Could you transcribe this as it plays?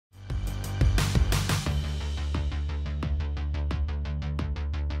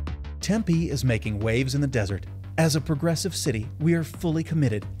Tempe is making waves in the desert. As a progressive city, we are fully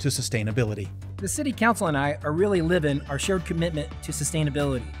committed to sustainability. The City Council and I are really living our shared commitment to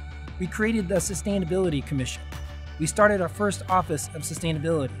sustainability. We created the Sustainability Commission. We started our first Office of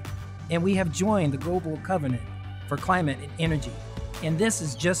Sustainability, and we have joined the Global Covenant for Climate and Energy. And this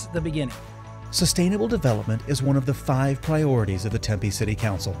is just the beginning. Sustainable development is one of the 5 priorities of the Tempe City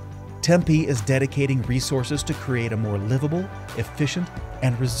Council. Tempe is dedicating resources to create a more livable, efficient,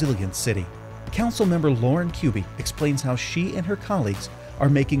 and resilient city. Councilmember Lauren Kuby explains how she and her colleagues are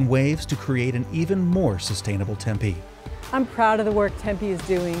making waves to create an even more sustainable Tempe. I'm proud of the work Tempe is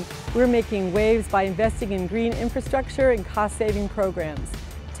doing. We're making waves by investing in green infrastructure and cost-saving programs.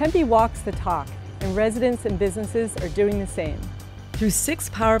 Tempe walks the talk, and residents and businesses are doing the same. Through 6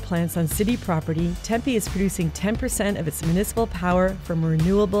 power plants on city property, Tempe is producing 10% of its municipal power from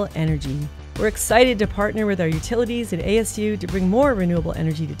renewable energy. We're excited to partner with our utilities and ASU to bring more renewable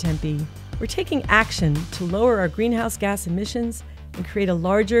energy to Tempe. We're taking action to lower our greenhouse gas emissions and create a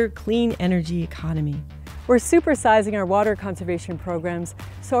larger, clean energy economy. We're supersizing our water conservation programs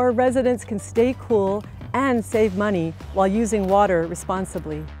so our residents can stay cool and save money while using water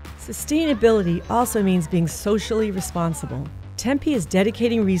responsibly. Sustainability also means being socially responsible. Tempe is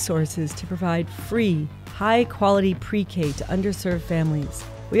dedicating resources to provide free, high-quality pre-K to underserved families.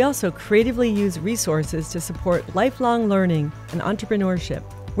 We also creatively use resources to support lifelong learning and entrepreneurship.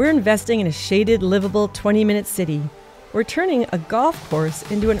 We're investing in a shaded, livable 20-minute city. We're turning a golf course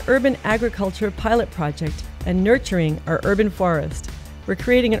into an urban agriculture pilot project and nurturing our urban forest. We're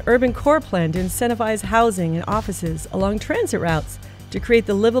creating an urban core plan to incentivize housing and offices along transit routes to create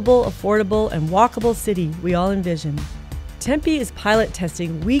the livable, affordable, and walkable city we all envision. Tempe is pilot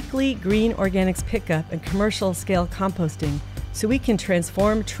testing weekly green organics pickup and commercial-scale composting so we can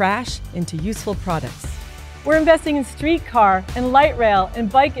transform trash into useful products. We're investing in streetcar and light rail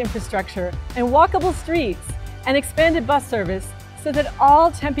and bike infrastructure and walkable streets and expanded bus service so that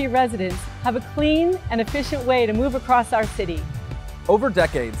all Tempe residents have a clean and efficient way to move across our city. Over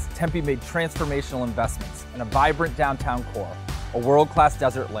decades, Tempe made transformational investments in a vibrant downtown core, a world-class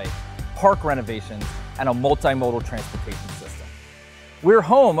desert lake, park renovations, and a multimodal transportation system. We're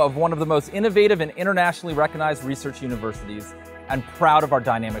home of one of the most innovative and internationally recognized research universities and proud of our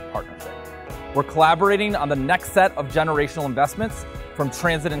dynamic partnership. We're collaborating on the next set of generational investments, from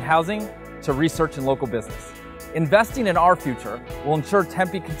transit and housing to research and local business. Investing in our future will ensure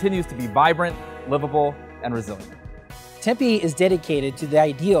Tempe continues to be vibrant, livable, and resilient. Tempe is dedicated to the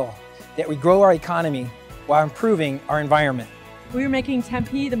ideal that we grow our economy while improving our environment. We're making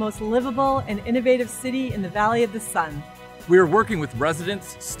Tempe the most livable and innovative city in the Valley of the Sun. We are working with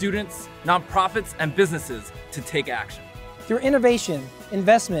residents, students, nonprofits, and businesses to take action. Through innovation,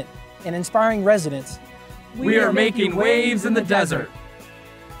 investment, and inspiring residents, we are making waves in the desert.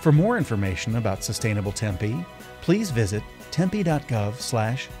 For more information about Sustainable Tempe, please visit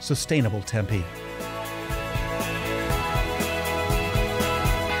tempe.gov/sustainabletempe.